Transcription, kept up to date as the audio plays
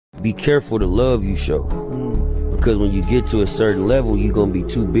Be careful the love you show. Because when you get to a certain level, you're going to be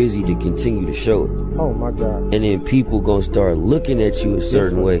too busy to continue to show it. Oh my God. And then people going to start looking at you a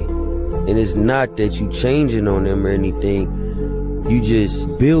certain way. And it's not that you changing on them or anything. You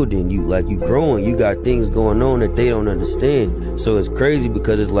just building, you growing. You got things going on that they don't understand. So it's crazy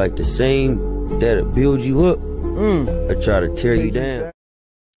because it's like the same that'll build you up or try to tear you down.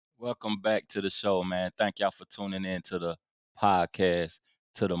 Welcome back to the show, man. Thank y'all for tuning in to the podcast,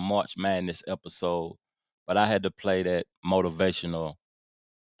 to the March Madness episode. But I had to play that motivational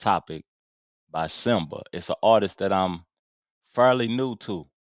topic by Simba. It's an artist that I'm fairly new to.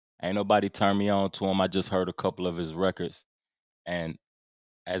 Ain't nobody turned me on to him. I just heard a couple of his records. And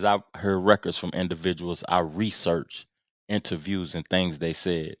as I heard records from individuals, I researched interviews and things they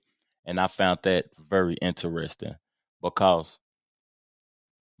said. And I found that very interesting because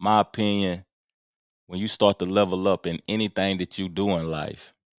my opinion, when you start to level up in anything that you do in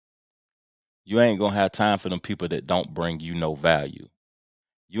life, you ain't gonna have time for them people that don't bring you no value.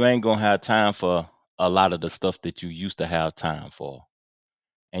 You ain't gonna have time for a lot of the stuff that you used to have time for.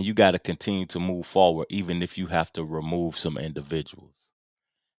 And you got to continue to move forward, even if you have to remove some individuals.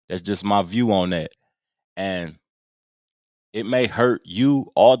 That's just my view on that. And it may hurt you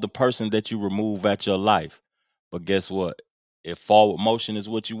or the person that you remove at your life. But guess what? If forward motion is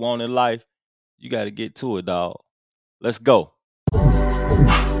what you want in life, you got to get to it, dog. Let's go.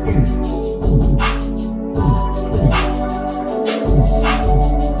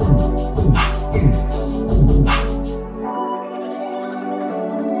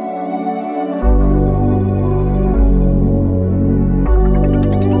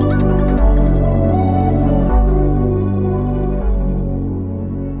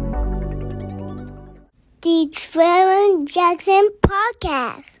 The Trevor Jackson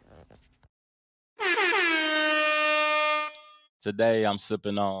Podcast. Today I'm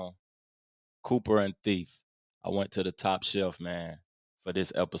sipping on Cooper and Thief. I went to the top shelf, man, for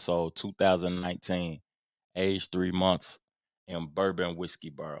this episode, 2019, age 3 months in bourbon whiskey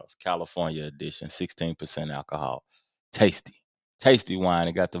barrels, California edition, 16% alcohol. Tasty wine.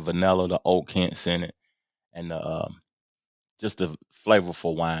 It got the vanilla, the oak hints in it, and the just a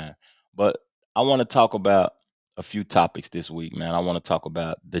flavorful wine. But I want to talk about a few topics this week, man. I want to talk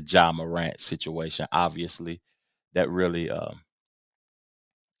about the Ja Morant situation. Obviously, that really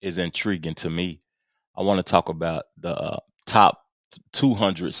is intriguing to me. I want to talk about the top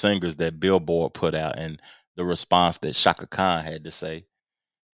 200 singers that Billboard put out and the response that Shaka Khan had to say.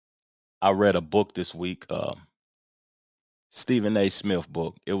 I read a book this week, Stephen A. Smith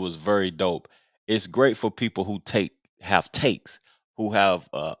book. It was very dope. It's great for people who have takes, who have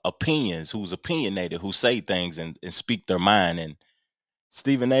opinions, who's opinionated, who say things and speak their mind. And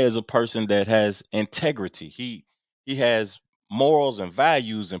Stephen A. is a person that has integrity. He has morals and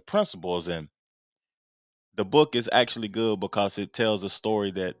values and principles, and the book is actually good because it tells a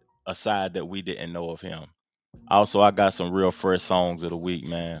story a side that we didn't know of him. Also, I got some real fresh songs of the week,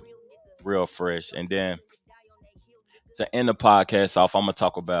 man. Real fresh. And then to end the podcast off, I'm gonna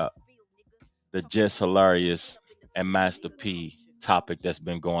talk about the Just Hilarious and Master P topic that's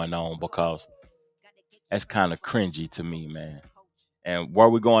been going on because that's kind of cringy to me, man. And where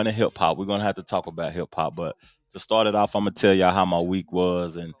we're going to hip hop, we're gonna have to talk about hip hop. But to start it off, I'm gonna tell y'all how my week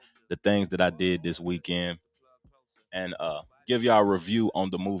was and the things that I did this weekend, and give y'all a review on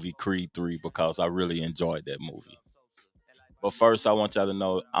the movie Creed 3 because I really enjoyed that movie. But first, I want y'all to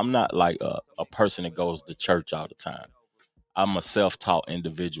know I'm not like a person that goes to church all the time. I'm a self-taught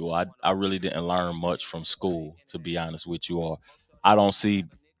individual. I really didn't learn much from school, to be honest with you, or I don't see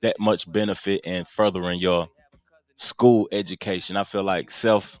that much benefit in furthering your school education. I feel like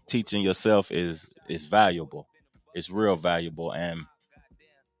self-teaching yourself is valuable. It's real valuable. And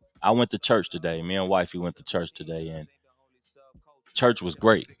I went to church today. Me and wifey went to church today, and church was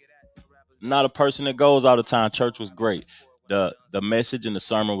great. I'm not a person that goes all the time. Church was great. The message in the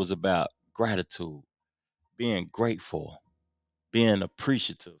sermon was about gratitude, being grateful, being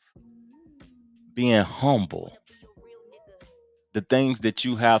appreciative, being humble. The things that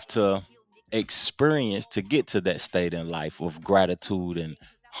you have to experience to get to that state in life of gratitude and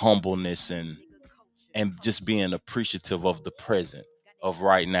humbleness and just being appreciative of the present, of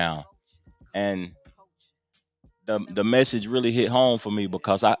right now. And the message really hit home for me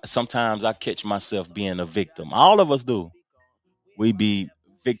because sometimes I catch myself being a victim. All of us do. We be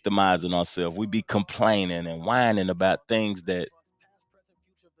victimizing ourselves. We be complaining and whining about things that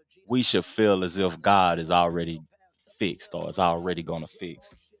we should feel as if God is already fixed or is already going to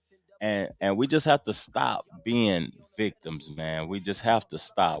fix. And we just have to stop being victims, man. We just have to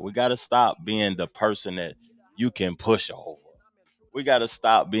stop. We got to stop being the person that you can push over. We got to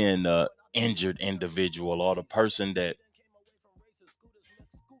stop being the injured individual or the person that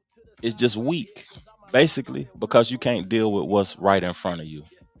is just weak, basically, because you can't deal with what's right in front of you.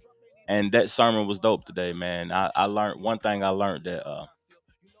 And that sermon was dope today, man. I learned one thing. I learned that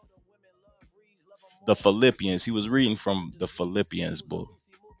the Philippians. He was reading from the Philippians book,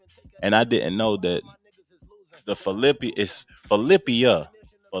 and I didn't know that the Philippia,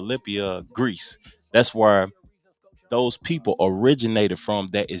 Greece. That's where those people originated from.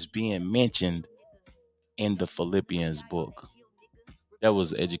 That is being mentioned in the Philippians book. That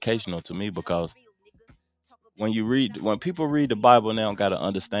was educational to me because when people read the Bible and they don't got an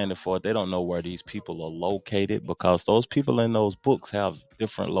understanding for it, they don't know where these people are located because those people in those books have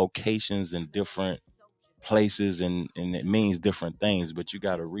different locations and different places and it means different things, but you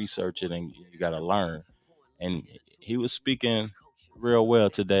got to research it and you got to learn. And he was speaking real well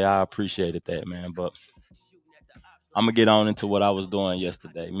today. I appreciated that, man. But I'm gonna get on into what I was doing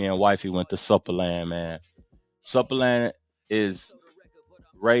yesterday. Me and wifey went to Supperland, man. Supperland is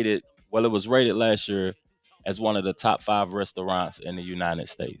rated, well, it was rated last year as one of the top 5 restaurants in the United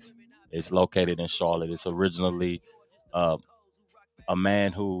States. It's located in Charlotte. It's originally uh, a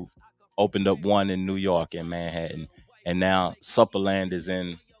man who opened up one in New York in Manhattan, and now Supperland is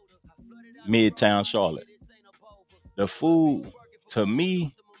in Midtown Charlotte. The food to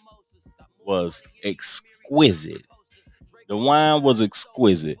me was exquisite. The wine was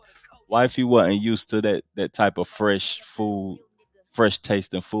exquisite. Wifey wasn't used to that type of fresh food, fresh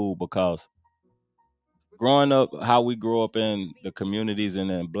tasting food because growing up, how we grew up in the communities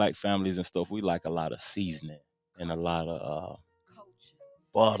and in black families and stuff, we like a lot of seasoning and a lot of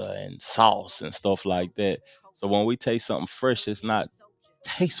butter and sauce and stuff like that. So when we taste something fresh, it's not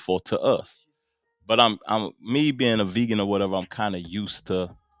tasteful to us. But I'm me being a vegan or whatever, I'm kind of used to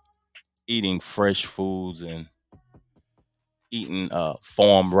eating fresh foods and eating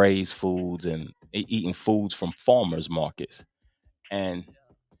farm raised foods and eating foods from farmers markets. And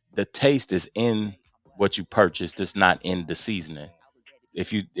the taste is in what you purchased, it's not in the seasoning.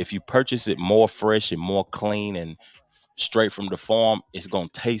 If you purchase it more fresh and more clean and straight from the farm, it's gonna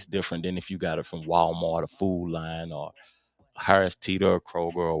taste different than if you got it from Walmart or Food Line or Harris Teeter or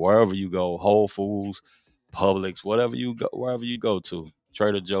Kroger or wherever you go, Whole Foods, Publix, wherever you go to,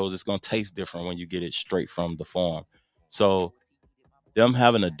 Trader Joe's, it's gonna taste different when you get it straight from the farm. So them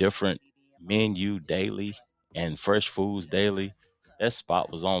having a different menu daily and fresh foods daily, that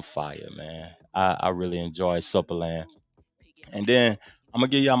spot was on fire, man. I really enjoyed Supperland. And then I'm gonna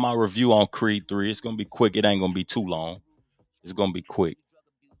give y'all my review on Creed 3. It's gonna be quick. It ain't gonna be too long. It's gonna be quick.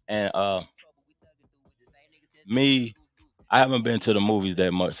 And me, I haven't been to the movies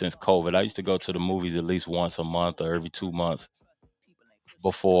that much since COVID. I used to go to the movies at least once a month or every 2 months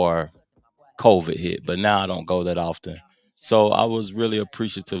before COVID hit, but now I don't go that often. So I was really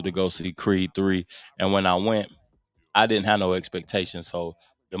appreciative to go see Creed 3. And when I went, I didn't have no expectations. So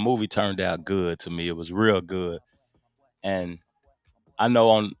the movie turned out good to me. It was real good. And I know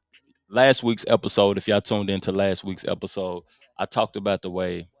on last week's episode, if y'all tuned into last week's episode, I talked about the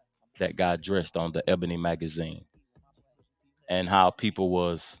way that guy dressed on the Ebony magazine and how people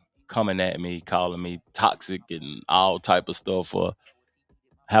was coming at me, calling me toxic and all type of stuff for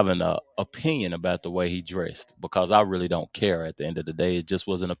having a opinion about the way he dressed because I really don't care at the end of the day. It just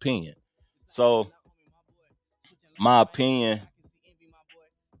was an opinion. So my opinion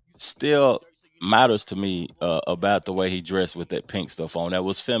still matters to me about the way he dressed with that pink stuff on. That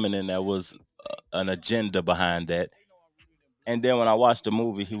was feminine. That was an agenda behind that. And then when I watched the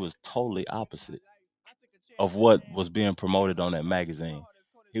movie, he was totally opposite of what was being promoted on that magazine.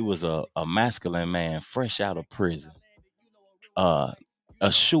 He was a masculine man, fresh out of prison, uh,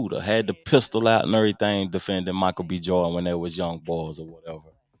 a shooter, had the pistol out and everything, defending Michael B. Jordan when they was young boys or whatever.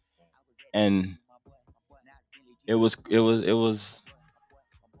 And it was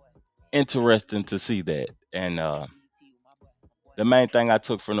interesting to see that. And the main thing I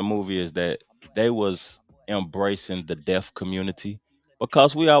took from the movie is that they was embracing the deaf community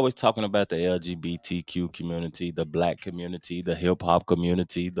because we always talking about the LGBTQ community, the black community, the hip hop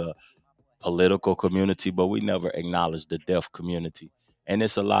community, the political community, but we never acknowledge the deaf community. And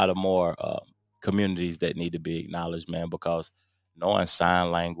it's a lot of more communities that need to be acknowledged, man, because knowing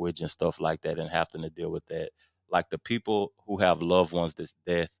sign language and stuff like that and having to deal with that, like the people who have loved ones that's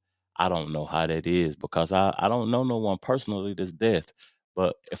deaf, I don't know how that is because I don't know no one personally that's deaf.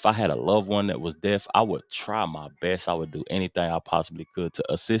 But if I had a loved one that was deaf, I would try my best. I would do anything I possibly could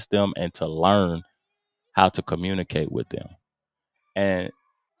to assist them and to learn how to communicate with them. And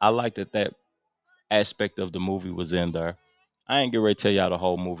I like that aspect of the movie was in there. I ain't get ready to tell y'all the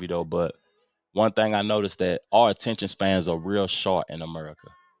whole movie though, but one thing I noticed that our attention spans are real short in America.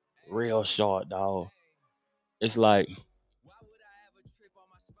 Real short, dog. It's like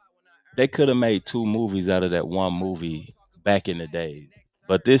they could have made 2 movies out of that one movie back in the days.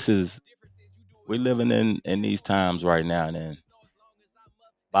 But we're living in these times right now, and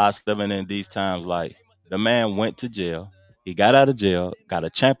by us living in these times, like the man went to jail, he got out of jail, got a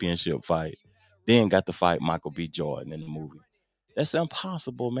championship fight, then got to fight Michael B. Jordan in the movie. That's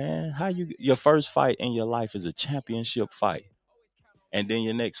impossible, man. How your first fight in your life is a championship fight, and then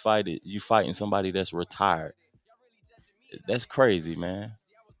your next fight you fighting somebody that's retired. That's crazy, man.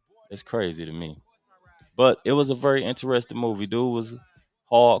 It's crazy to me. But it was a very interesting movie. Dude was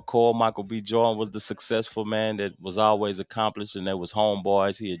hardcore. Michael B. Jordan was the successful man that was always accomplished, and there was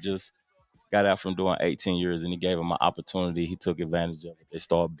homeboys. He had just got out from doing 18 years, and he gave him an opportunity. He took advantage of it. They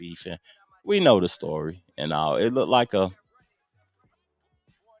started beefing. We know the story, and all. It looked like a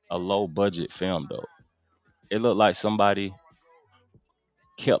low budget film, though. It looked like somebody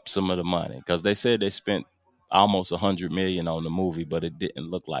kept some of the money because they said they spent almost $100 million on the movie, but it didn't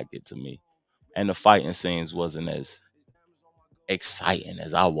look like it to me. And the fighting scenes wasn't as exciting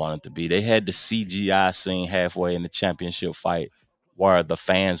as I wanted to be. They had the CGI scene halfway in the championship fight where the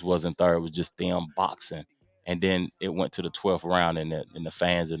fans wasn't there. It was just them boxing. And then it went to the 12th round and the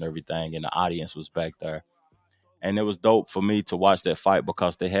fans and everything, and the audience was back there. And it was dope for me to watch that fight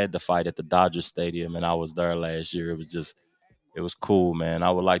because they had the fight at the Dodgers Stadium, and I was there last year. It was cool, man.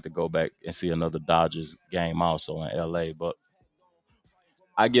 I would like to go back and see another Dodgers game also in LA, but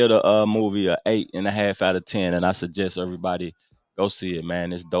I give the movie a 8.5 out of 10, and I suggest everybody go see it,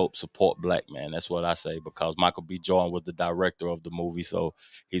 man. It's dope. Support black, man. That's what I say, because Michael B. Jordan was the director of the movie, so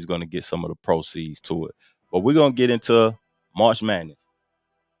he's going to get some of the proceeds to it. But we're going to get into March Madness.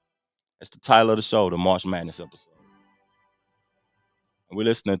 That's the title of the show, the March Madness episode. And we're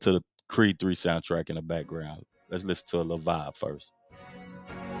listening to the Creed 3 soundtrack in the background. Let's listen to a little vibe first.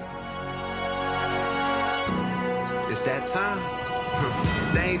 It's that time.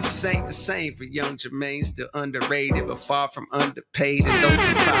 Things just ain't the same for young Jermaine, still underrated, but far from underpaid. And those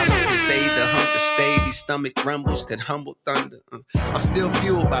who problems can fade, the hunger stay. These stomach rumbles could humble thunder. I'm still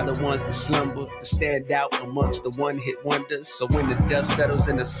fueled by the ones that slumber, to stand out amongst the one-hit wonders. So when the dust settles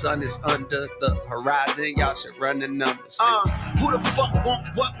and the sun is under the horizon, y'all should run the numbers. Who the fuck want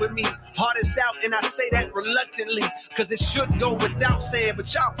what with me? Heart is out, and I say that reluctantly, cause it should go without saying,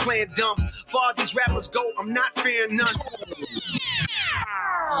 but y'all playing dumb. Far as these rappers go, I'm not fearing none.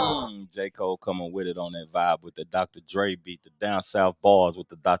 J. Cole coming with it on that vibe with the Dr. Dre beat, the down south bars with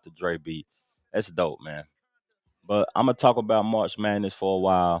the Dr. Dre beat. That's dope, man. But I'm going to talk about March Madness for a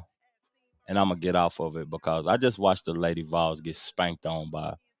while, and I'm going to get off of it because I just watched the Lady Vols get spanked on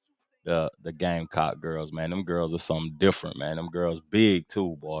by the Gamecock girls, man. Them girls are something different, man. Them girls big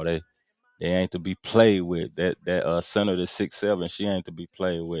too, boy. They ain't to be played with. That center that's 6'7", she ain't to be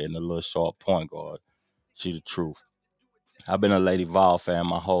played with, and the little short point guard. She the truth. I've been a Lady Vol fan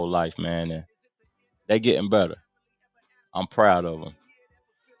my whole life, man, and they getting better. I'm proud of them.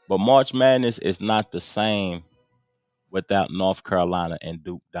 But March Madness is not the same without North Carolina and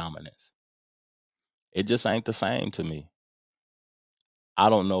Duke dominance. It just ain't the same to me.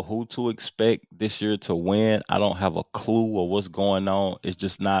 I don't know who to expect this year to win. I don't have a clue of what's going on. It's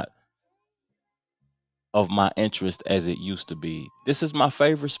just not of my interest as it used to be. This is my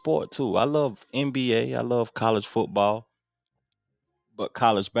favorite sport, too. I love NBA. I love college football. But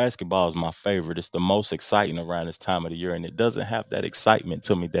college basketball is my favorite. It's the most exciting around this time of the year, and it doesn't have that excitement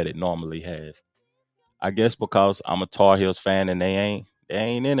to me that it normally has. I guess because I'm a Tar Heels fan and they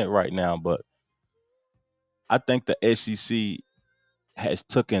ain't in it right now. But I think the SEC has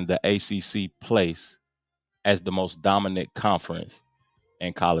taken the ACC place as the most dominant conference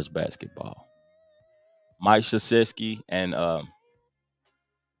in college basketball. Mike Krzyzewski and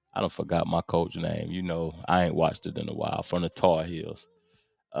I don't forgot my coach name. You know, I ain't watched it in a while, from the Tar Heels.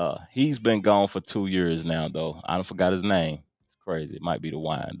 He's been gone for 2 years now, though. I don't forgot his name. It's crazy. It might be the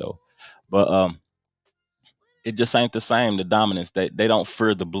wine, though. But it just ain't the same, the dominance. They don't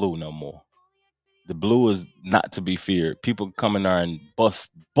fear the blue no more. The blue is not to be feared. People come in there and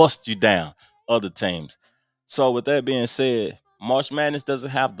bust you down, other teams. So with that being said, March Madness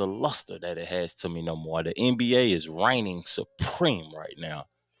doesn't have the luster that it has to me no more. The NBA is reigning supreme right now.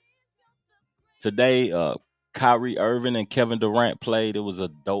 Today, Kyrie Irving and Kevin Durant played. It was a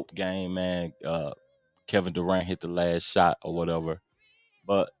dope game, man. Kevin Durant hit the last shot or whatever.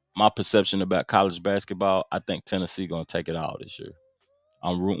 But my perception about college basketball, I think Tennessee going to take it all this year.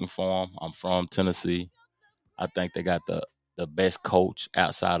 I'm rooting for them. I'm from Tennessee. I think they got the best coach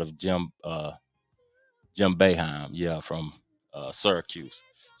outside of Jim Boeheim, from Syracuse.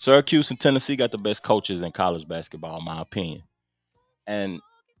 Syracuse and Tennessee got the best coaches in college basketball, in my opinion. And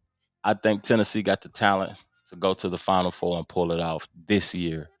I think Tennessee got the talent to go to the Final Four and pull it off this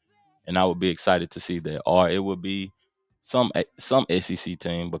year. And I would be excited to see that. Or it would be some SEC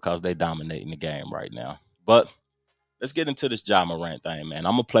team because they dominating the game right now. But let's get into this Ja Morant thing, man.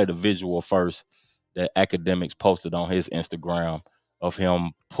 I'm going to play the visual first that Academics posted on his Instagram of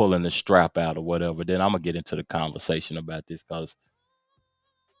him pulling the strap out or whatever. Then I'm going to get into the conversation about this because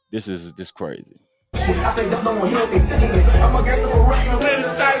this is just crazy. I think that's the one he'll be taking. I'm a gangster for rain. I'm in the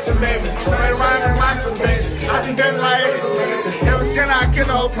side, baby. I rhyme and baby. I think that's like every skin I kill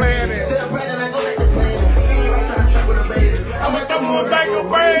the whole plan. I'm a thumb with back of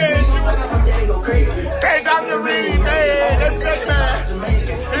brains. Hey, Dr. Reed, man. That's it, man.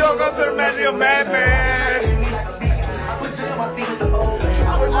 He don't go to the man, he's a madman. I put you in my feet with the old man.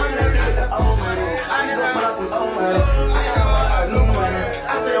 I put my feet with the old man. I need to put out some old man. I got a lot of new money.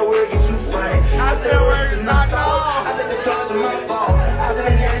 I said, where get you frank? I said, where you knocked off? I said, the charge is my fault. I said,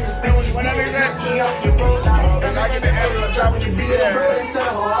 the man just spin when you whenever you get key off your road. And I get the ambulance drop when you beat it. Bird and tell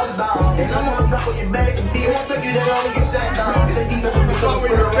the whole house down. And I'm on the block with your bag and beat. Won't take you that long to get shut down. If the defense will be so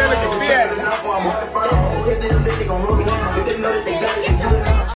square around. I'm hard firm. If they don't think they gon' roll me down. If they know that they got it, they do it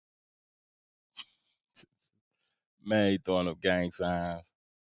now. Man, he throwing up gang signs,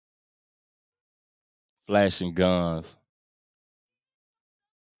 flashing guns.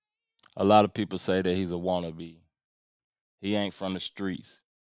 A lot of people say that he's a wannabe. He ain't from the streets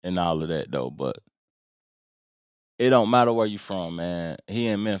and all of that, though. But it don't matter where you from, man. He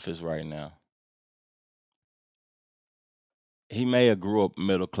in Memphis right now. He may have grew up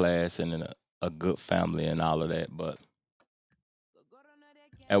middle class and in a good family and all of that. But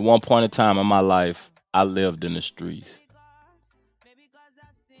at one point in time in my life, I lived in the streets.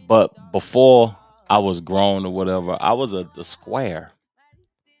 But before I was grown or whatever, I was a square.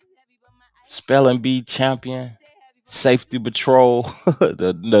 Spelling bee champion, safety patrol,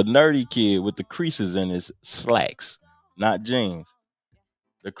 the nerdy kid with the creases in his slacks, not jeans.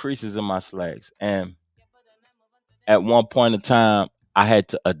 The creases in my slacks. And at one point in time, I had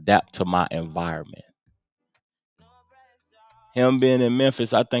to adapt to my environment. Him being in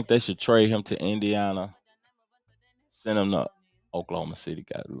Memphis, I think they should trade him to Indiana. Send him to Oklahoma City,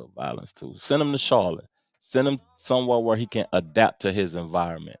 got a little violence too. Send him to Charlotte. Send him somewhere where he can adapt to his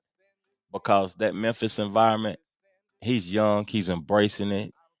environment. Because that Memphis environment, he's young, he's embracing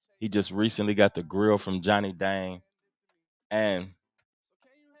it. He just recently got the grill from Johnny Dang. And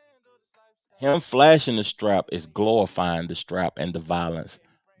him flashing the strap is glorifying the strap and the violence.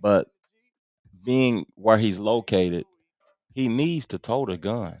 But being where he's located, he needs to tote a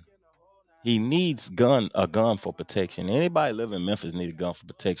gun. He needs a gun for protection. Anybody living in Memphis need a gun for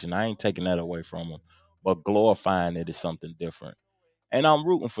protection. I ain't taking that away from him. But glorifying it is something different. And I'm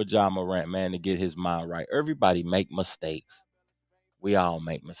rooting for Ja Morant, man, to get his mind right. Everybody make mistakes. We all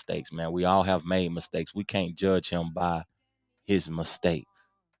make mistakes, man. We all have made mistakes. We can't judge him by his mistakes.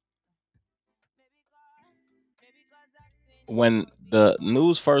 When the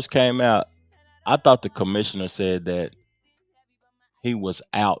news first came out, I thought the commissioner said that he was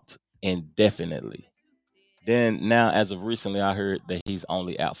out indefinitely. Then now, as of recently, I heard that he's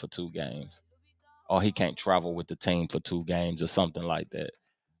only out for 2 games. Or he can't travel with the team for 2 games or something like that.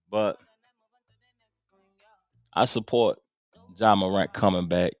 But I support Ja Morant coming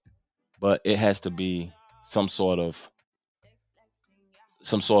back, but it has to be some sort of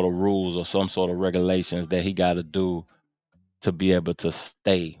rules or some sort of regulations that he got to do to be able to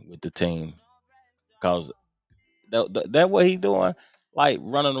stay with the team. Because that what he doing, like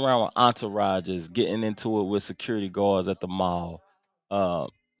running around with entourages, getting into it with security guards at the mall,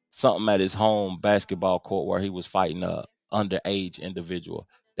 something at his home basketball court where he was fighting a underage individual.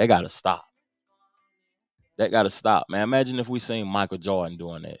 They got to stop. That got to stop, man. Imagine if we seen Michael Jordan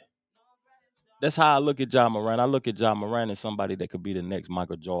doing that. That's how I look at Ja Morant. I look at Ja Morant as somebody that could be the next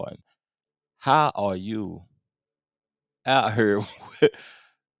Michael Jordan. How are you out here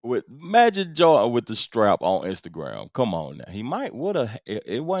with imagine Jordan with the strap on Instagram? Come on now. He might would have.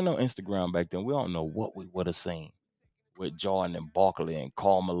 It wasn't on Instagram back then. We don't know what we would have seen with Jordan and Barkley and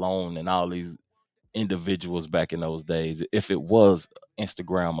Karl Malone and all these individuals back in those days if it was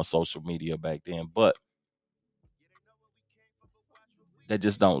Instagram or social media back then. But that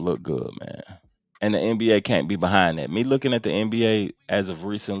just don't look good, man. And the NBA can't be behind that. Me looking at the NBA as of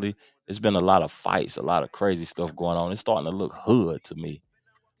recently, it's been a lot of fights, a lot of crazy stuff going on. It's starting to look hood to me.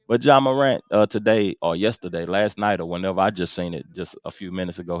 But Ja Morant today or yesterday, last night or whenever, I just seen it just a few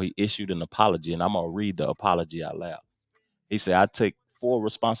minutes ago, he issued an apology, and I'm going to read the apology out loud. He said, I take full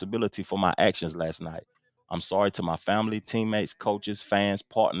responsibility for my actions last night. I'm sorry to my family, teammates, coaches, fans,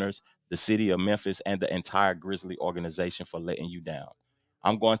 partners, the city of Memphis, and the entire Grizzly organization for letting you down.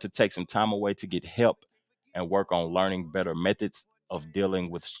 I'm going to take some time away to get help and work on learning better methods of dealing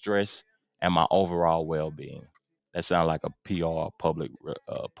with stress and my overall well-being. That sounds like a PR public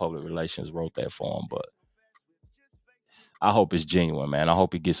relations wrote that for him, but I hope it's genuine, man. I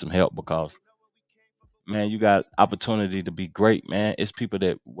hope he gets some help because, man, you got opportunity to be great, man. It's people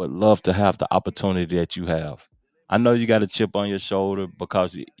that would love to have the opportunity that you have. I know you got a chip on your shoulder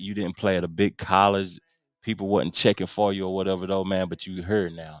because you didn't play at a big college. People wasn't checking for you or whatever, though, man, but you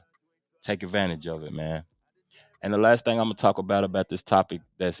heard now. Take advantage of it, man. And the last thing I'm going to talk about this topic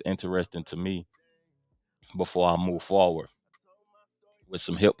that's interesting to me before I move forward with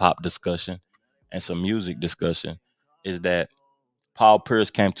some hip hop discussion and some music discussion is that Paul Pierce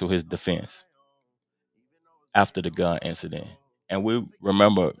came to his defense after the gun incident. And we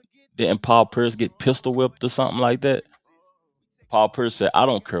remember, didn't Paul Pierce get pistol whipped or something like that? Paul Pierce said, I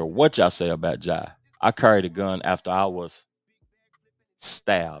don't care what y'all say about Jai. I carried a gun after I was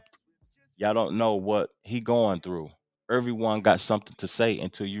stabbed. Y'all don't know what he going through. Everyone got something to say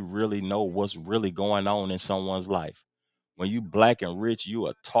until you really know what's really going on in someone's life. When you black and rich, you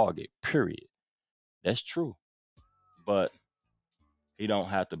a target, period. That's true. But he don't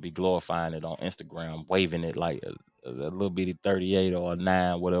have to be glorifying it on Instagram, waving it like a little bitty 38 or a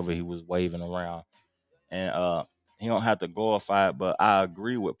 9, whatever he was waving around. And he don't have to glorify it, but I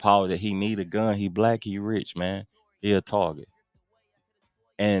agree with Paul that he need a gun. He black, he rich, man. He a target.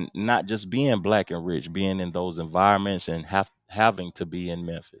 And not just being black and rich, being in those environments and having to be in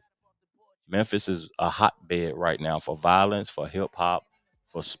Memphis. Memphis is a hotbed right now for violence, for hip hop,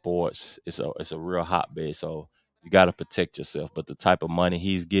 for sports. It's a real hotbed. So you got to protect yourself. But the type of money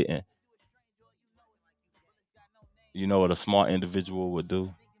he's getting, you know what a smart individual would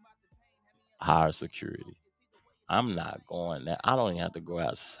do? Hire security. I'm not going there. I don't even have to go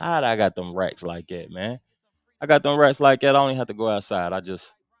outside. I got them racks like that, man. I got them racks like that. I don't even have to go outside. I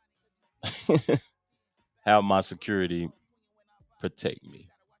just have my security protect me.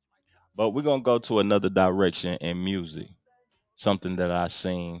 But we're going to go to another direction in music. Something that I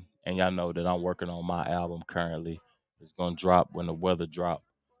seen, and y'all know that I'm working on my album currently. It's going to drop when the weather drop.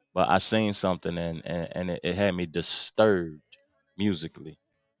 But I seen something and it had me disturbed musically.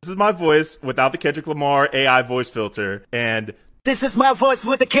 This is my voice without the Kendrick Lamar AI voice filter, and this is my voice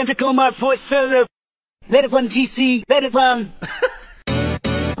with the Kendrick Lamar voice filter. Let it run, GC, let it run.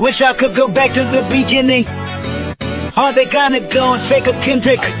 Wish I could go back to the beginning. Are they gonna go and fake a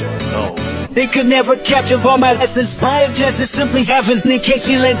Kendrick? I don't know. They could never capture all my lessons. My address is simply heaven. In case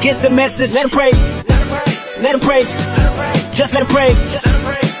you let get the message. Let him pray. Let him pray. Just let him pray.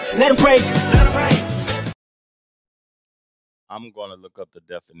 Let him pray. I'm going to look up the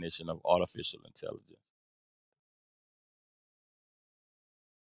definition of artificial intelligence.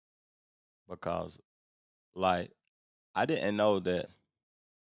 Because, like, I didn't know that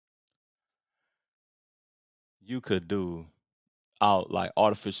you could do like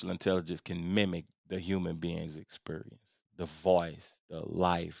artificial intelligence can mimic the human being's experience, the voice, the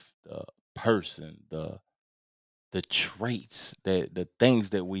life, the person, the traits, the things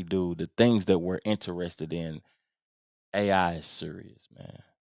that we do, the things that we're interested in. AI is serious,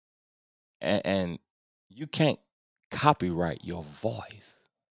 man. And you can't copyright your voice.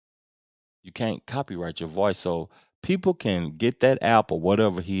 You can't copyright your voice. So people can get that app or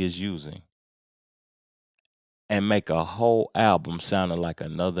whatever he is using and make a whole album sounding like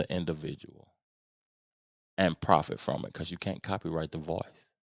another individual and profit from it because you can't copyright the voice.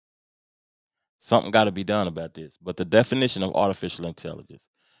 Something got to be done about this. But the definition of artificial intelligence,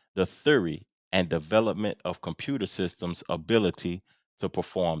 the theory and development of computer systems' ability to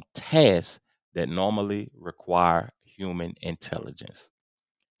perform tasks that normally require human intelligence,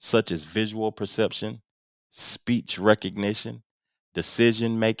 such as visual perception, speech recognition,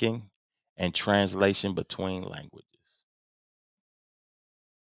 decision making, and translation between languages.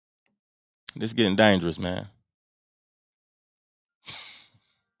 This is getting dangerous, man.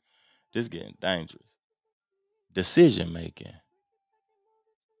 This is getting dangerous. Decision making.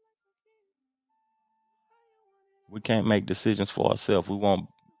 We can't make decisions for ourselves. We won't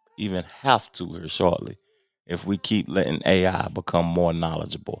even have to here shortly if we keep letting AI become more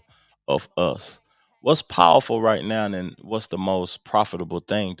knowledgeable of us. What's powerful right now and what's the most profitable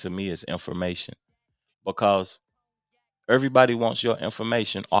thing to me is information, because everybody wants your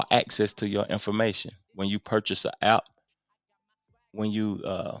information or access to your information. When you purchase an app, when you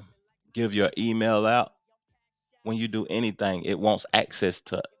give your email out, when you do anything, it wants access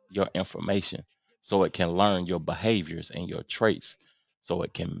to your information so it can learn your behaviors and your traits so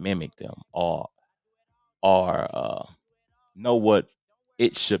it can mimic them or or know what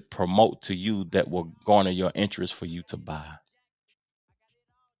it should promote to you that will garner your interest for you to buy.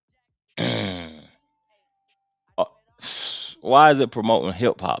 Why is it promoting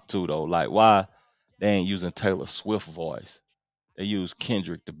hip hop too though? Like why they ain't using Taylor Swift voice? They use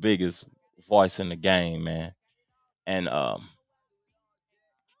Kendrick, the biggest voice in the game, man, and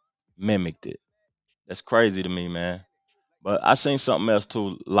mimicked it. That's crazy to me, man. But I seen something else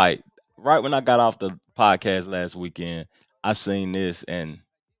too. Like right when I got off the podcast last weekend, I seen this, and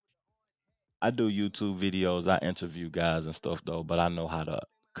I do YouTube videos. I interview guys and stuff though, but I know how to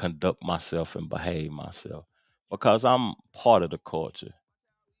conduct myself and behave myself because I'm part of the culture.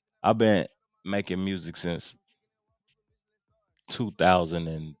 I've been making music since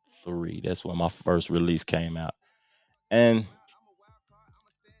 2003. That's when my first release came out. And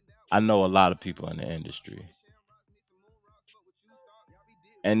I know a lot of people in the industry.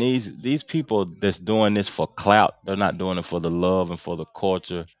 And these people that's doing this for clout, they're not doing it for the love and for the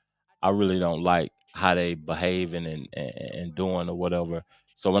culture. I really don't like how they behaving and doing or whatever.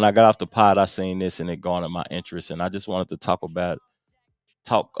 So when I got off the pod, I seen this and it garnered my interest, and I just wanted to talk about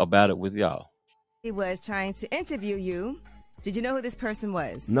it with y'all. He was trying to interview you. Did you know who this person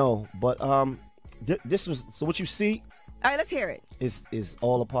was? No, but this was, so what you see. All right, let's hear it. Is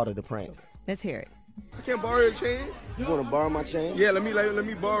all a part of the prank. Let's hear it. I can't borrow your chain. You want to borrow my chain? Yeah, let me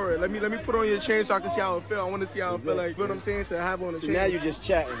borrow it. Let me put on your chain so I can see how it feel. I want to see how it feel like. You know what I'm saying? To have on the chain. Now you just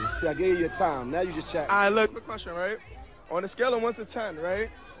chatting. See, I gave you your time. Now you just chatting. All right, look, quick question, right? On a scale of 1 to 10, right?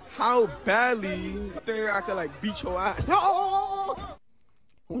 How badly you think I could like beat your ass?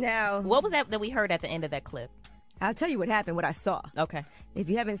 Now, what was that we heard at the end of that clip? I'll tell you what happened, what I saw. Okay. If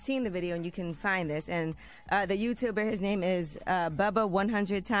you haven't seen the video, and you can find this, and the YouTuber, his name is Bubba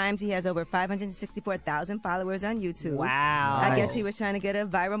 100 Times. He has over 564,000 followers on YouTube. Wow. I guess he was trying to get a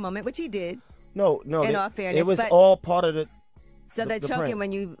viral moment, which he did. No. In all fairness, it was all part of the. So they're choking prank.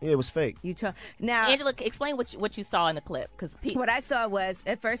 when you. Yeah, it was fake. You talk now. Angela, explain what you saw in the clip, because what I saw was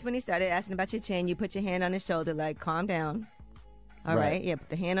at first when he started asking about your chain, you put your hand on his shoulder like, calm down. All right. Yeah, put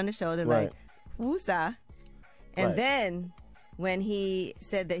the hand on the shoulder like, woosah. And then when he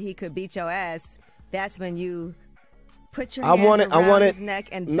said that he could beat your ass, that's when you put your hands around his neck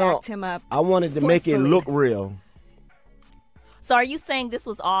and backed him up. I wanted to make it look real. So are you saying this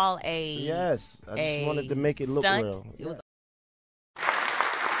was all a Yes, I just wanted to make it look stunt? real. It was.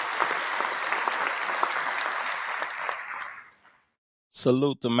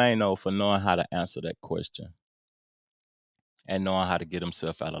 Salute to Mano for knowing how to answer that question. And knowing how to get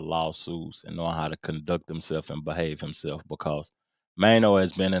himself out of lawsuits and knowing how to conduct himself and behave himself, because Mano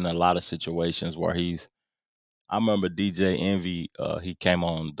has been in a lot of situations where I remember DJ Envy, he came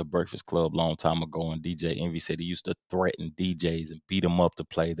on the Breakfast Club a long time ago, and DJ Envy said he used to threaten DJs and beat them up to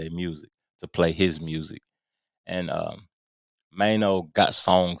play their music, to play his music. And Mano got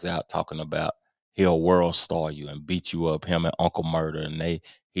songs out talking about he'll world star you and beat you up, him and Uncle Murder, and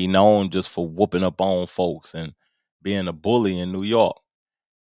he known just for whooping up on folks and being a bully in New York.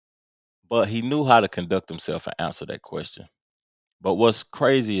 But he knew how to conduct himself and answer that question. But what's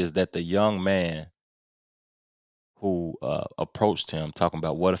crazy is that the young man who approached him talking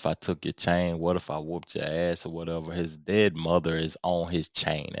about, what if I took your chain? What if I whooped your ass or whatever? His dead mother is on his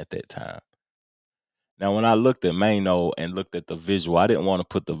chain at that time. Now, when I looked at Mano and looked at the visual, I didn't want to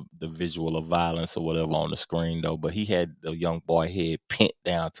put the visual of violence or whatever on the screen, though, but he had the young boy head pinned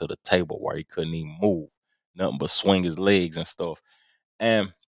down to the table where he couldn't even move. Nothing but swing his legs and stuff.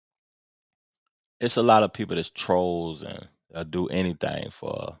 And it's a lot of people that's trolls and do anything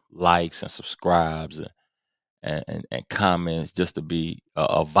for likes and subscribes and comments just to be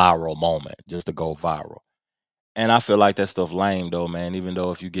a viral moment, just to go viral. And I feel like that stuff lame though, man, even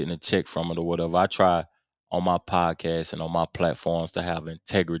though if you're getting a check from it or whatever. I try on my podcast and on my platforms to have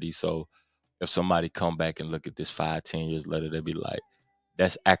integrity. So if somebody come back and look at this 5-10 years later, they'll be like,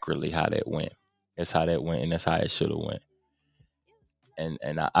 that's accurately how that went. That's how that went, and that's how it should have went. And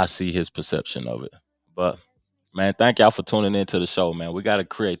I see his perception of it. But, man, thank y'all for tuning into the show, man. We got to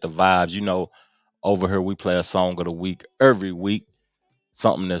create the vibes. You know, over here we play a song of the week every week,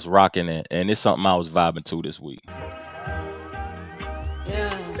 something that's rocking, and it's something I was vibing to this week.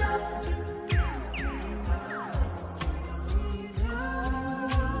 Yeah.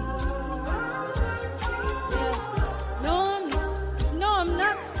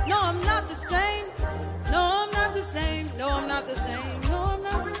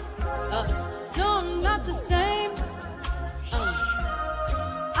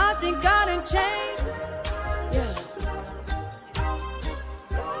 I think God done changed. Yeah.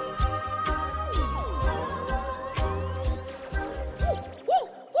 Woo,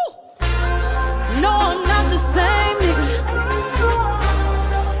 woo, woo. No, I'm not.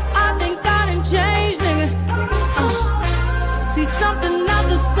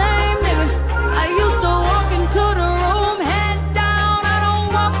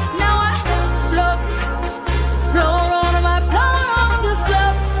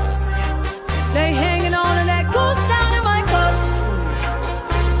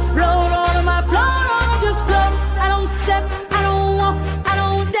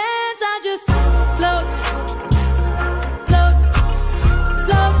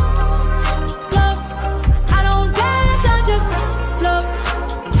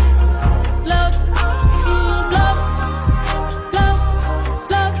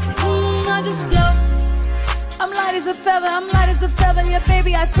 feather, I'm light as a feather. Yeah,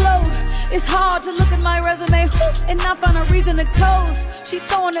 baby, I flowed. It's hard to look at my resume and not find a reason to toast. She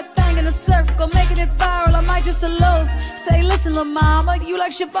throwing that thing in a circle, making it viral. I might just elope. Say, listen, lil' mama, you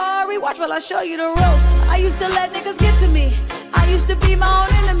like Shabari? Watch while I show you the ropes. I used to let niggas get to me. I used to be my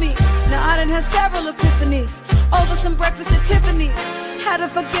own enemy. Now I done had several epiphanies over some breakfast at Tiffany's. Had to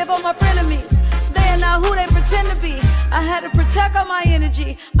forgive all my frenemies. They are not who they pretend to be. I had to protect all my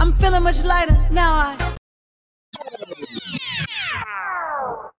energy. I'm feeling much lighter now.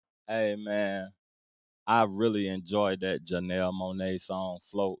 Hey man, I really enjoyed that Janelle Monáe song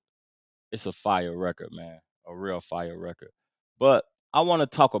 "Float." It's a fire record, man, a real fire record. But I want to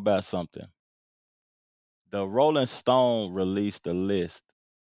talk about something. The Rolling Stone released a list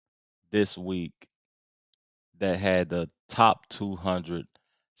this week that had the top 200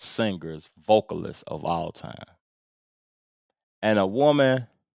 singers, vocalists of all time. And a woman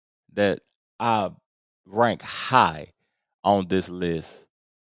that I rank high on this list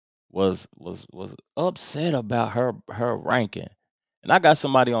was upset about her ranking. And I got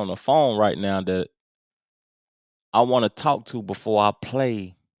somebody on the phone right now that I want to talk to before I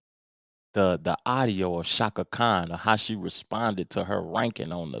play the audio of Shaka Khan, of how she responded to her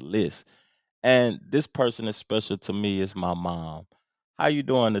ranking on the list. And this person is special to me. Is my mom. How you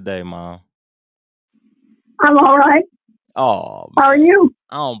doing today, Mom? I'm all right. Oh, How are you?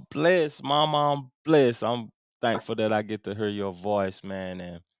 I'm blessed, Mama. I'm blessed. I'm thankful that I get to hear your voice, man,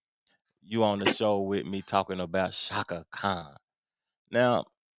 and you on the show with me talking about Shaka Khan. Now,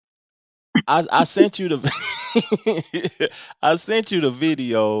 I sent you the I sent you the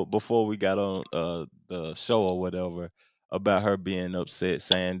video before we got on the show or whatever about her being upset,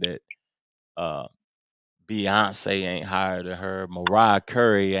 saying that Beyonce ain't higher than her, Mariah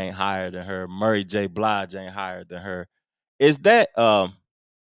Carey ain't higher than her, Mary J. Blige ain't higher than her. Is that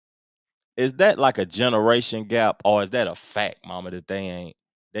like a generation gap, or is that a fact, Mama, that they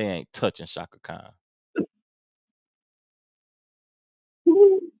ain't touching Shaka Khan?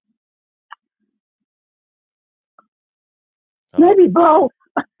 Maybe both.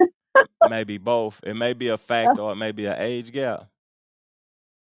 Maybe both. It may be a fact or it may be an age gap.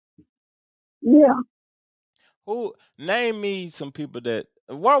 Yeah. Who name me some people that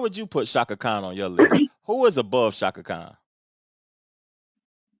where would you put Shaka Khan on your list? Who is above Shaka Khan?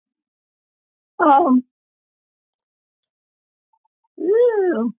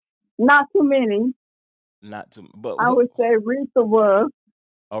 Not too many. Not too, but I would say Aretha was.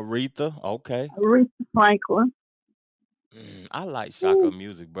 Aretha, okay. Aretha Franklin. I like Shaka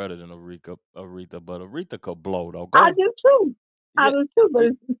music better than Aretha, but Aretha could blow though. I do too. Yeah. I do too,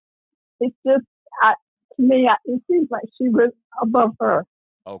 but it's just to me, it seems like she was above her.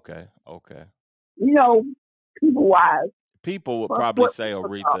 Okay. You know, people wise. People would probably say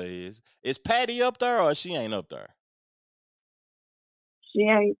Aretha is. Is Patty up there or she ain't up there? She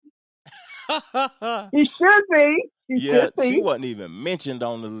ain't. She should be. She wasn't even mentioned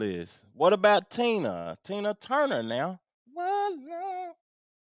on the list. What about Tina? Tina Turner now. Well, no.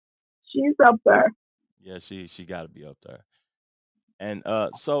 She's up there. Yeah, she got to be up there. And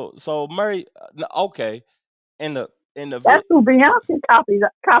so Murray, okay, in the that's who Beyonce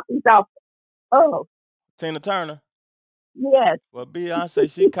copies off of. Tina Turner. Yes. Well,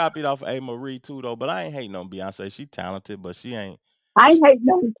 Beyonce, she copied off A. Marie too, though. But I ain't hating on Beyonce. She talented, but she ain't. I ain't hating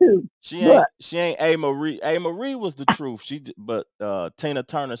on her too. She ain't A. Marie. A. Marie was the truth. But Tina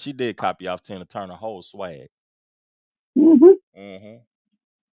Turner, she did copy off Tina Turner whole swag. Mm-hmm.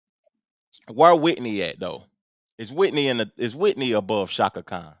 Where Whitney at though? Is Whitney above Shaka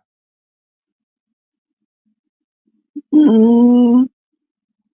Khan?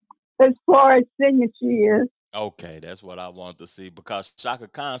 As far as singing, she is. Okay, that's what I want to see, because Shaka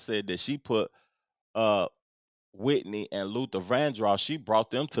Khan said that she put Whitney and Luther Vandross, she brought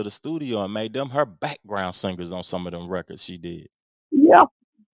them to the studio and made them her background singers on some of them records she did. Yeah.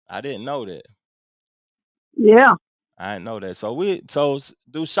 I didn't know that. Yeah. I didn't know that. So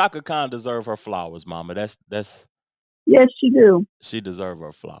do Shaka Khan deserve her flowers, Mama? That's Yes, she do. She deserve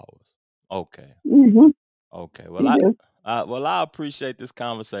her flowers. Okay. Mm-hmm. Okay. Well, I appreciate this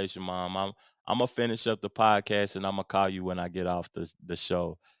conversation, Mom. I'm gonna finish up the podcast and I'm gonna call you when I get off the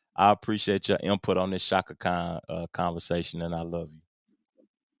show. I appreciate your input on this Shaka Khan conversation, and I love you.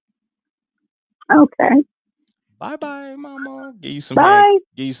 Okay. Bye, Mama. Give you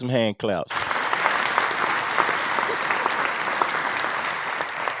some hand claps.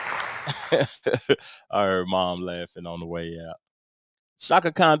 I heard Mom laughing on the way out.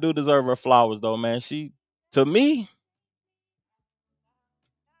 Shaka Khan do deserve her flowers, though, man. She, to me,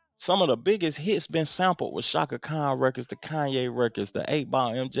 some of the biggest hits been sampled with Shaka Khan records, the Kanye records, the 8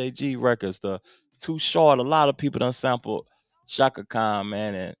 Ball MJG records, the Too Short. A lot of people done sampled Shaka Khan,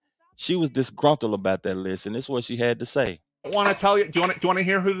 man, and she was disgruntled about that list, and this is what she had to say. Want to tell you? Do you want to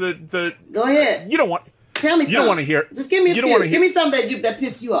hear who the? Go ahead. You don't want. Tell me. You don't want to hear. Just give me a few. Give me something that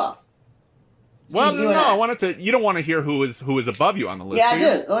pissed you off. Well, no. I wanted to. You don't want to hear who is above you on the list. Yeah, I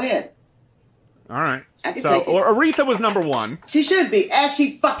do. Go ahead. All right. I can take it. Or Aretha was number 1. She should be, as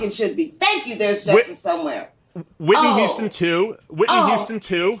she fucking should be. Thank you. There's justice somewhere. Whitney Houston 2. Houston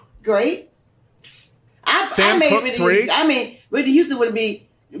 2. Great. Sam Cooke 3. Whitney Houston would be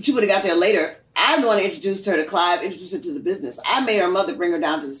if she would have got there later. I'm the one that introduced her to Clive, introduced her to the business. I made her mother bring her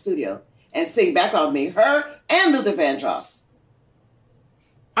down to the studio and sing background with me. Her and Luther Vandross.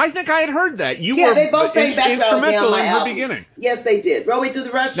 I think I had heard that. They both sang background with me on my in her albums. beginning. Yes, they did. Roll Me Through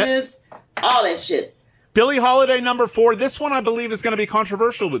the Rushes, all that shit. Billie Holiday, number 4. This one, I believe, is going to be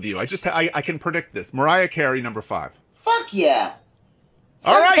controversial with you. I can predict this. Mariah Carey, number 5. Fuck yeah.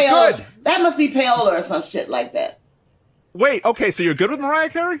 All right, good. That must be payola or some shit like that. Wait, okay, so you're good with Mariah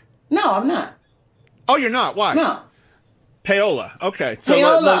Carey? No, I'm not. Oh, you're not? Why? No. Payola. Okay, so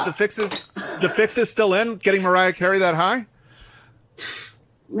the fix is still in, getting Mariah Carey that high?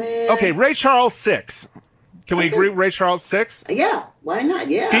 Man. Okay, Ray Charles 6. Can we agree Ray Charles 6? Yeah, why not?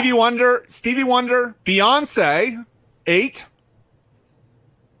 Yeah. Stevie Wonder, Beyonce 8.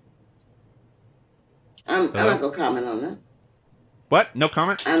 I'm not gonna comment on that. What? No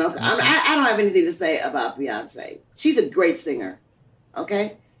comment? I don't have anything to say about Beyonce. She's a great singer.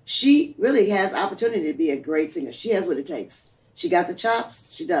 Okay? She really has opportunity to be a great singer. She has what it takes. She got the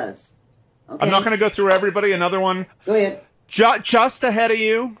chops. She does. Okay? I'm not going to go through everybody. Another one. Go ahead. Just ahead of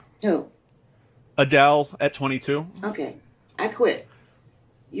you. Who? Adele at 22. Okay. I quit.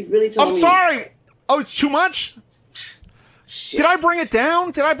 You've really told me. I'm sorry. Oh, it's too much? Shit. Did I bring it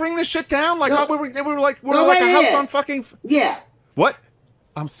down? Did I bring this shit down? Like we were like a house on fucking. Yeah. What?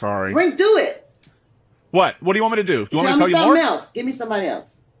 I'm sorry. Do it. What? What do you want me to do? Do you want me to tell you more? Tell me something else. Give me somebody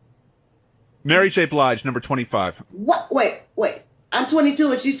else. Mary J. Blige, number 25. What? Wait. I'm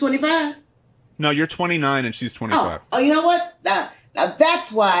 22 and she's 25? No, you're 29 and she's 25. Oh, you know what? Now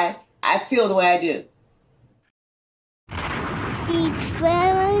that's why I feel the way I do. The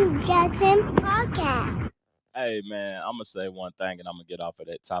Trevor Jackson Podcast. Hey, man, I'm going to say one thing and I'm going to get off of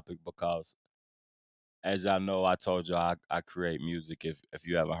that topic because, as y'all know, I told you I create music if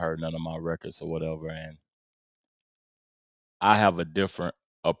you haven't heard none of my records or whatever, and I have a different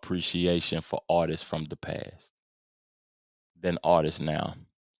appreciation for artists from the past than artists now.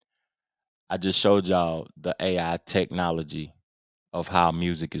 I just showed y'all the AI technology of how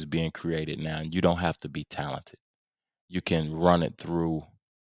music is being created now, and you don't have to be talented. You can run it through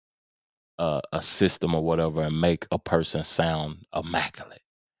a system or whatever and make a person sound immaculate.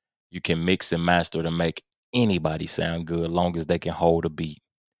 You can mix and master to make anybody sound good long as they can hold a beat.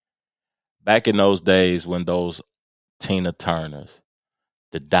 Back in those days when those Tina Turners,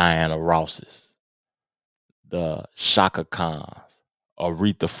 the Diana Rosses, the Shaka Khans,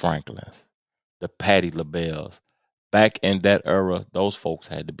 Aretha Franklins, the Patti LaBelles, back in that era, those folks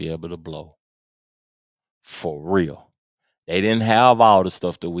had to be able to blow. For real. They didn't have all the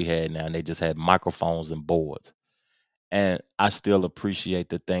stuff that we had now, and they just had microphones and boards. And I still appreciate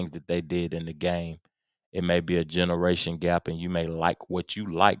the things that they did in the game. It may be a generation gap, and you may like what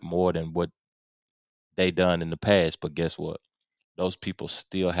you like more than what they done in the past. But guess what? Those people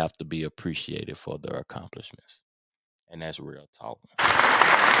still have to be appreciated for their accomplishments. And that's real talk.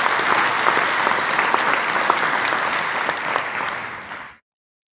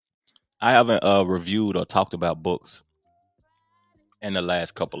 I haven't reviewed or talked about books in the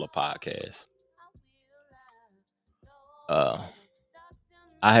last couple of podcasts. I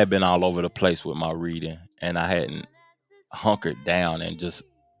had been all over the place with my reading, and I hadn't hunkered down and just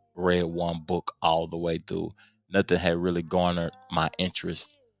read one book all the way through. Nothing had really garnered my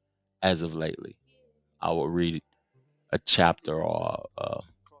interest as of lately. I would read a chapter or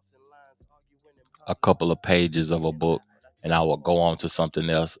a couple of pages of a book, and I would go on to something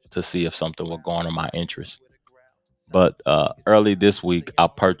else to see if something would garner my interest. But early this week, I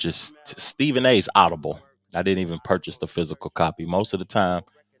purchased Stephen A's Audible. I didn't even purchase the physical copy. Most of the time,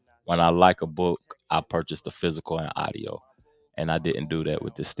 when I like a book, I purchase the physical and audio. And I didn't do that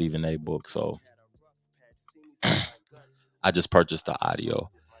with the Stephen A book. So I just purchased the audio.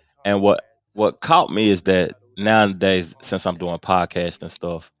 And what caught me is that nowadays, since I'm doing podcasts and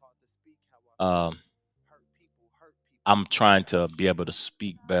stuff, I'm trying to be able to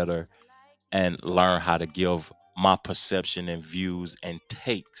speak better and learn how to give my perception and views and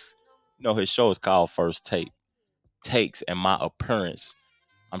takes. You know, his show is called First Take. Takes and my appearance.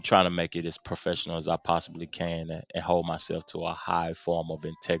 I'm trying to make it as professional as I possibly can and hold myself to a high form of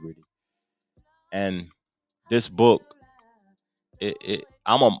integrity. And this book,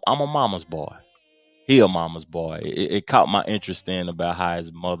 I'm a mama's boy. He a mama's boy. It caught my interest in about how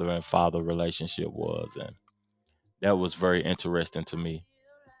his mother and father relationship was, and that was very interesting to me.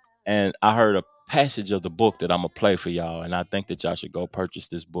 And I heard a passage of the book that I'm gonna play for y'all, and I think that y'all should go purchase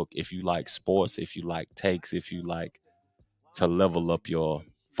this book if you like sports, if you like takes, if you like to level up your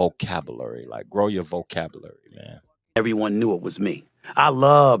vocabulary, like grow your vocabulary, man. Everyone knew it was me. I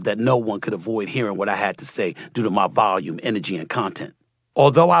loved that no one could avoid hearing what I had to say due to my volume, energy, and content.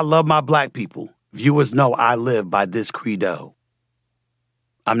 Although I love my black people, viewers know I live by this credo.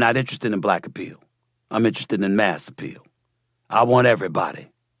 I'm not interested in black appeal. I'm interested in mass appeal. I want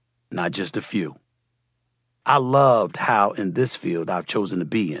everybody, not just a few. I loved how in this field I've chosen to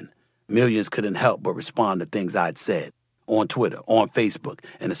be in, millions couldn't help but respond to things I'd said on Twitter, on Facebook,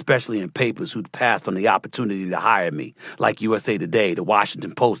 and especially in papers who'd passed on the opportunity to hire me, like USA Today, the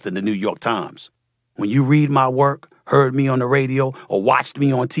Washington Post, and the New York Times. When you read my work, heard me on the radio, or watched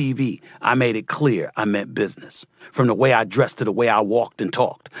me on TV, I made it clear I meant business. From the way I dressed to the way I walked and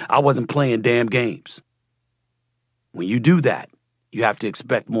talked, I wasn't playing damn games. When you do that, you have to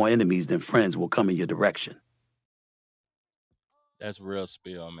expect more enemies than friends will come in your direction. That's real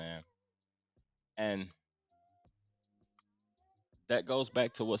spill, man. And that goes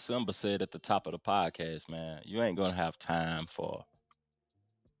back to what Simba said at the top of the podcast, man. You ain't gonna have time for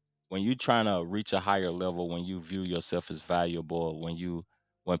when you trying to reach a higher level, when you view yourself as valuable,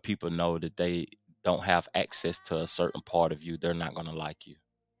 when people know that they don't have access to a certain part of you, they're not gonna like you.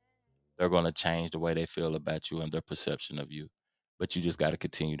 They're gonna change the way they feel about you and their perception of you. But you just gotta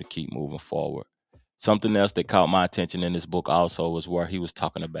continue to keep moving forward. Something else that caught my attention in this book also was where he was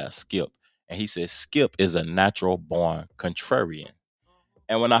talking about Skip. And he said Skip is a natural born contrarian.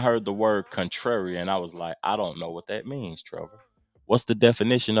 And when I heard the word contrarian, I was like, I don't know what that means, Trevor. What's the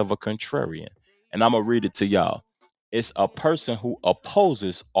definition of a contrarian? And I'm going to read it to y'all. It's a person who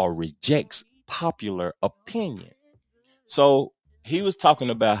opposes or rejects popular opinion. So he was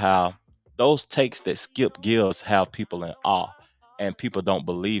talking about how those takes that Skip gives have people in awe, and people don't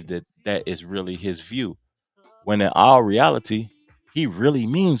believe that that is really his view. When in all reality, he really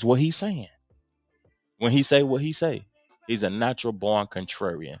means what he's saying. When he say what he say, he's a natural born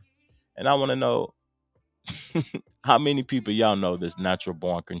contrarian. And I want to know how many people y'all know that's natural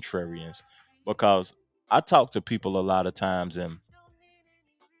born contrarians, because I talk to people a lot of times and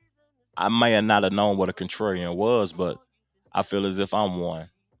I may have not have known what a contrarian was, but I feel as if I'm one,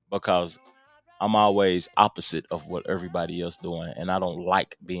 because I'm always opposite of what everybody else doing, and I don't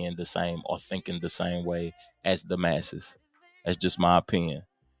like being the same or thinking the same way as the masses. That's just my opinion.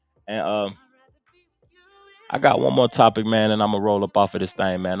 And I got one more topic, man, and I'm gonna roll up off of this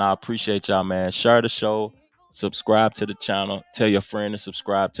thing, man. I appreciate y'all, man. Share the show, subscribe to the channel, tell your friend to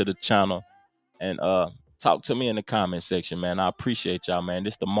subscribe to the channel, and talk to me in the comment section, man. I appreciate y'all, man.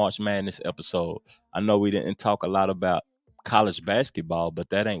 This is the March Madness episode. I know we didn't talk a lot about college basketball, but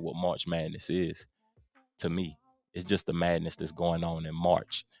that ain't what March Madness is to me. It's just the madness that's going on in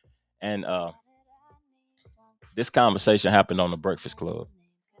March. And this conversation happened on the Breakfast Club.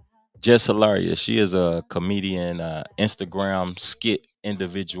 Jess Hilarious. She is a comedian, Instagram skit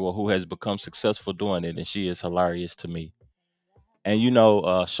individual who has become successful doing it, and she is hilarious to me. And you know,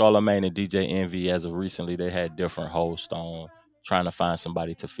 Charlamagne and DJ Envy, as of recently, they had different hosts on trying to find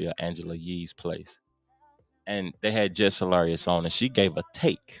somebody to fill Angela Yee's place. And they had Jess Hilarious on, and she gave a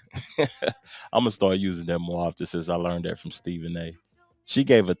take. I'm gonna start using that more often since I learned that from Stephen A. She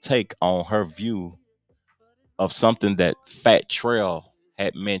gave a take on her view of something that Fat Trail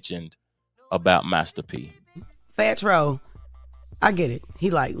had mentioned about Master P. Fat Trail, I get it.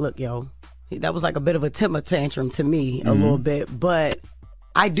 He like, look, yo, that was like a bit of a temper tantrum to me, a little bit, but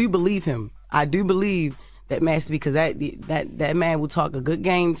I do believe him. I do believe that Master P, because that man will talk a good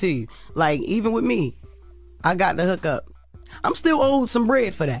game to you. Like, even with me, I got the hook up. I'm still owed some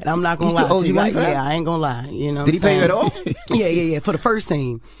bread for that. I'm not gonna lie to you. Like, yeah, I ain't gonna lie. You know, did he pay you at all? Yeah, for the first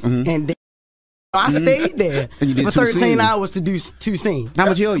scene, and then I stayed there for 13 hours to do 2 scenes. How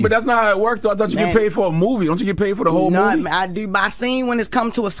much you owe you? But that's not how it works. I thought you get paid for a movie. Don't you get paid for the whole movie? I do by scene when it's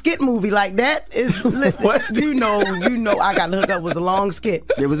come to a skit movie like that. Is you know, I got the hook up was a long skit.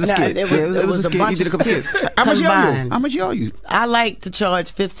 It was a skit. It was a skit. bunch You did of a couple skits. skits. How much you owe you? How much you owe you? I like to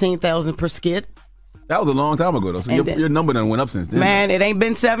charge $15,000 per skit. That was a long time ago, though. So your number done went up since then. Man, it ain't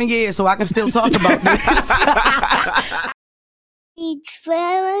been 7 years, so I can still talk about this.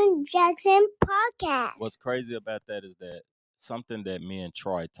 Trevor Jackson Podcast. What's crazy about that is that something that me and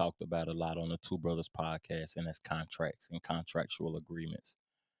Troy talked about a lot on the Two Brothers podcast, and that's contracts and contractual agreements.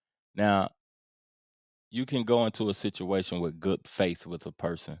 Now, you can go into a situation with good faith with a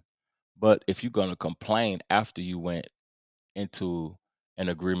person, But if you're gonna complain after you went into an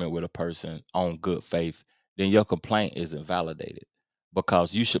agreement with a person on good faith, then your complaint isn't validated,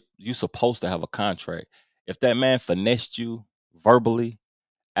 because you're supposed to have a contract. If that man finessed you verbally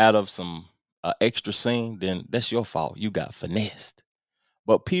out of some extra scene, then that's your fault. You got finessed.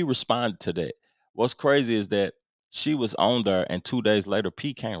 But P responded to that. What's crazy is that she was on there, and 2 days later,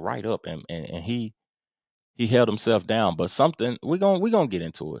 P came right up and he held himself down. But something we're gonna get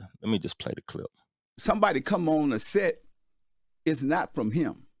into it. Let me just play the clip. Somebody come on a set, it's not from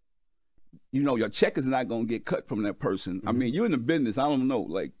him. You know, your check is not gonna get cut from that person. I mean, you're in the business. I don't know,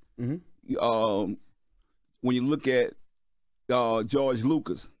 like when you look at George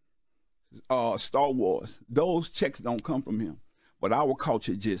Lucas, Star Wars, those checks don't come from him. But our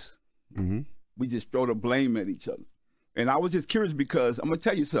culture just, we just throw the blame at each other. And I was just curious because I'm gonna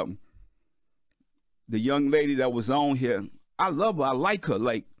tell you something. The young lady that was on here, I love her. I like her.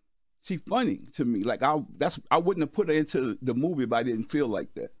 Like, she's funny to me. Like, I wouldn't have put her into the movie if I didn't feel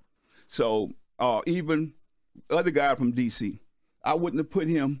like that. So even other guy from DC, I wouldn't have put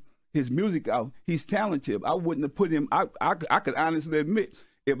his music out. He's talented. I wouldn't have put him. I could honestly admit,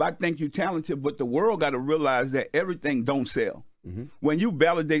 if I think you're talented, but the world got to realize that everything don't sell. When you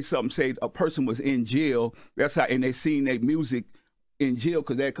validate something, say a person was in jail, that's how, and they seen their music in jail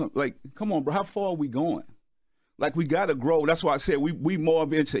because they come on, bro, how far are we going? Like, we got to grow. That's why I said we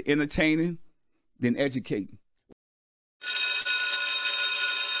more into entertaining than educating.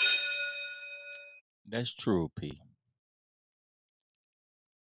 That's true, P.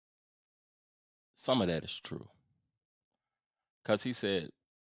 Some of that is true. Because he said,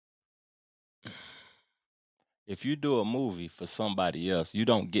 if you do a movie for somebody else, you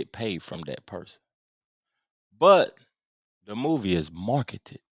don't get paid from that person. But the movie is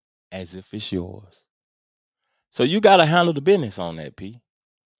marketed as if it's yours. So you got to handle the business on that, P.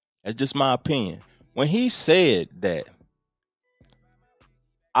 That's just my opinion. When he said that,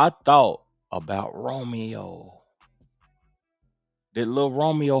 I thought about Romeo. Did Lil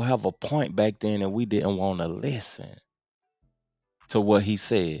Romeo have a point back then and we didn't want to listen to what he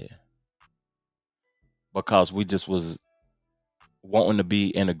said? Because we just was wanting to be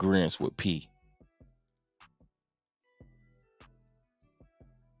in agreement with P.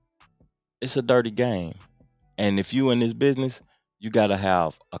 It's a dirty game. And if you in this business, you got to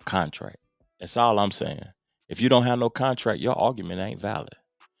have a contract. That's all I'm saying. If you don't have no contract, your argument ain't valid.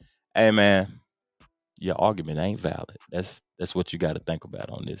 Hey, man, your argument ain't valid. That's what you got to think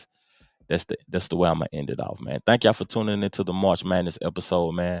about on this. That's the way I'm going to end it off, man. Thank y'all for tuning into the March Madness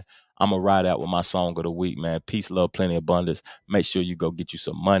episode, man. I'm going to ride out with my song of the week, man. Peace, love, plenty, abundance. Make sure you go get you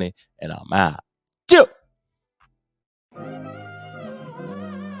some money, and I'm out. Chill.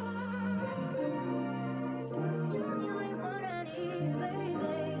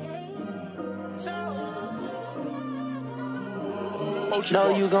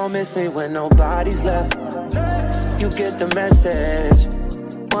 Know you gon' miss me when nobody's left. You get the message.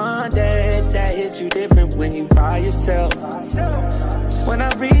 One day that hit you different when you by yourself. When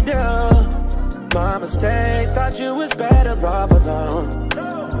I read my mistakes, thought you was better off alone.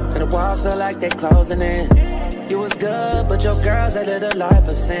 And the walls feel like they closing in. You was good, but your girl's a little life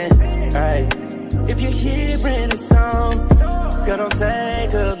of sin. Right. If you're hearing a song, girl, don't take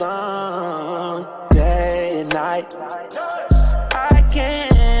too long. Day and night, I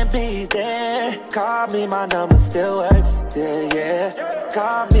can't be there. Call me, my number still works. Yeah.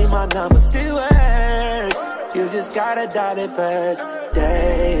 Call me, my number still works. You just gotta dial it first.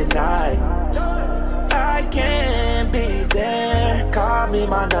 Day and night, I can't be there. Call me,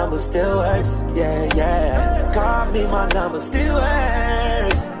 my number still works. Yeah. Call me, my number still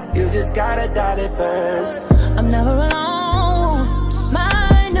works. You just gotta dial it first. I'm never alone.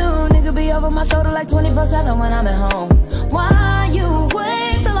 My new nigga be over my shoulder like 24/7 when I'm at home.